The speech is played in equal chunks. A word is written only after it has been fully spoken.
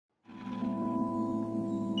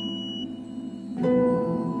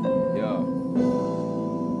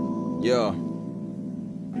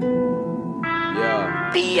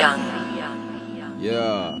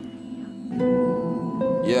Yeah.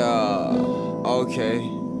 Yeah. Okay.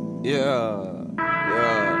 Yeah.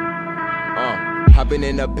 Hopping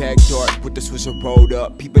in the back door with the swisher rolled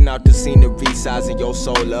up, peeping out the scenery, sizing your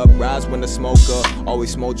soul up. Rise when the smoke up,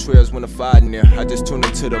 always smoke trails when the fire near. I just tune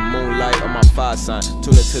into the moonlight on my fire sign,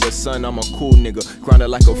 tune into the sun. I'm a cool nigga, grounded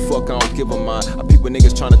like a fuck. I don't give a mind. I peep with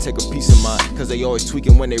niggas trying to take a piece of mine, cause they always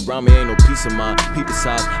tweaking when they round me. Ain't no peace of mind. Peep the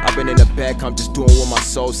signs. I've been in the back, I'm just doing what my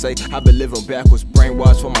soul say. I've been living backwards,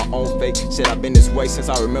 brainwashed for my own fate. Shit, I've been this way since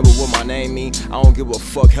I remember what my name mean. I don't give a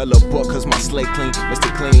fuck, hella buck, cause my slate clean.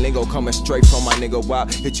 Mr. Clean lingo coming straight from my nigga. Wow,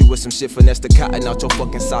 hit you with some shit, finesse the cotton out your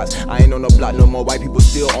fucking socks. I ain't on the block no more, white people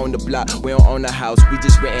still on the block. We don't own the house, we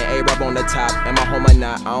just renting A-Rob on the top. Am I home or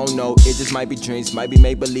not? I don't know, it just might be dreams, might be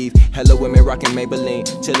make-believe. Hella women rocking Maybelline,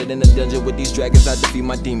 chillin' in the dungeon with these dragons, I defeat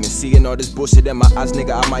my demons. Seeing all this bullshit in my eyes,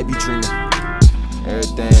 nigga, I might be dreaming.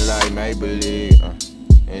 Everything like Maybelline,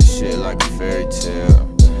 and shit like a fairy tale.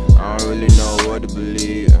 I don't really know what to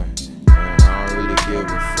believe, I don't really give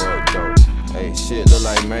a fuck though. Hey, shit look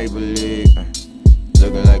like Maybelline,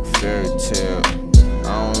 looking like a fairy tale.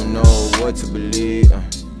 I don't know what to believe, I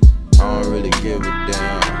don't really give a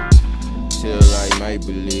damn. Shit look like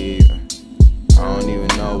Maybelline, I don't even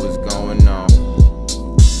know what's going on.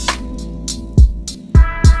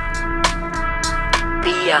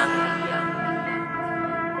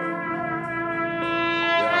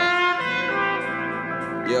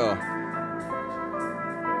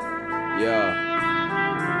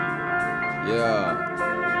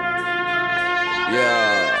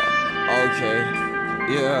 Okay.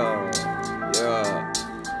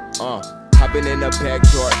 Hopping in the back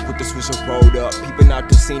door with the swisher rolled up, peeping out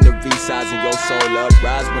the scenery, sizing your soul up.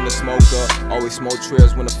 Rise when the smoke up, always smoke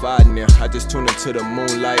trails when the fire near. I just tune into the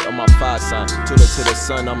moonlight on my fire sign, tune into the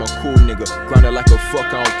sun. I'm a cool nigga, grounded like a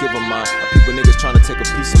fuck. I don't give a mind. I peep with niggas trying to take a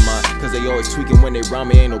piece of mine, cause they always tweaking when they round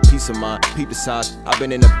me. Ain't no peace of mind. Peep the signs. I've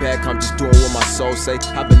been in the back, I'm just doing what my soul say.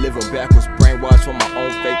 I've been living backwards, brainwashed for my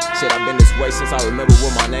own fate. Shit, I've been this way since I remember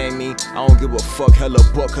what my name mean. I don't give a fuck, hella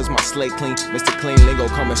buck, cause my slate clean. Mr. Clean lingo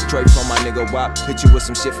coming straight from my nigga. Wop, hit you with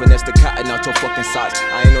some shit, finesse the cotton out your fucking socks.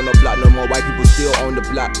 I ain't on the block no more, white people still on the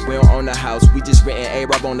block. We don't own the house, we just renting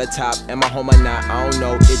A-Rob on the top. Am I home or not? I don't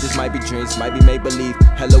know, it just might be dreams, might be make-believe.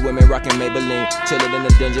 Hella women rocking Maybelline, chillin' in the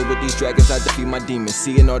dungeon with these dragons, I defeat my demons.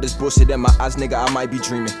 Seeing all this bullshit in my eyes, nigga, I might be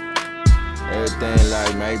dreaming. Everything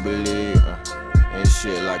like Maybelline, and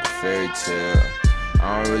shit like a fairy tale.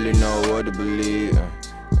 I don't really know what to believe,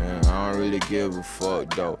 I don't really give a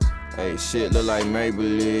fuck though. Hey, shit look like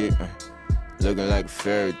Maybelline, looking like a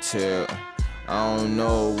fairy tale. I don't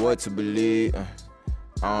know what to believe,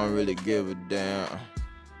 I don't really give a damn.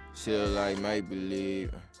 Shit look like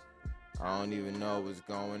Maybelline, I don't even know what's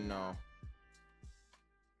going on.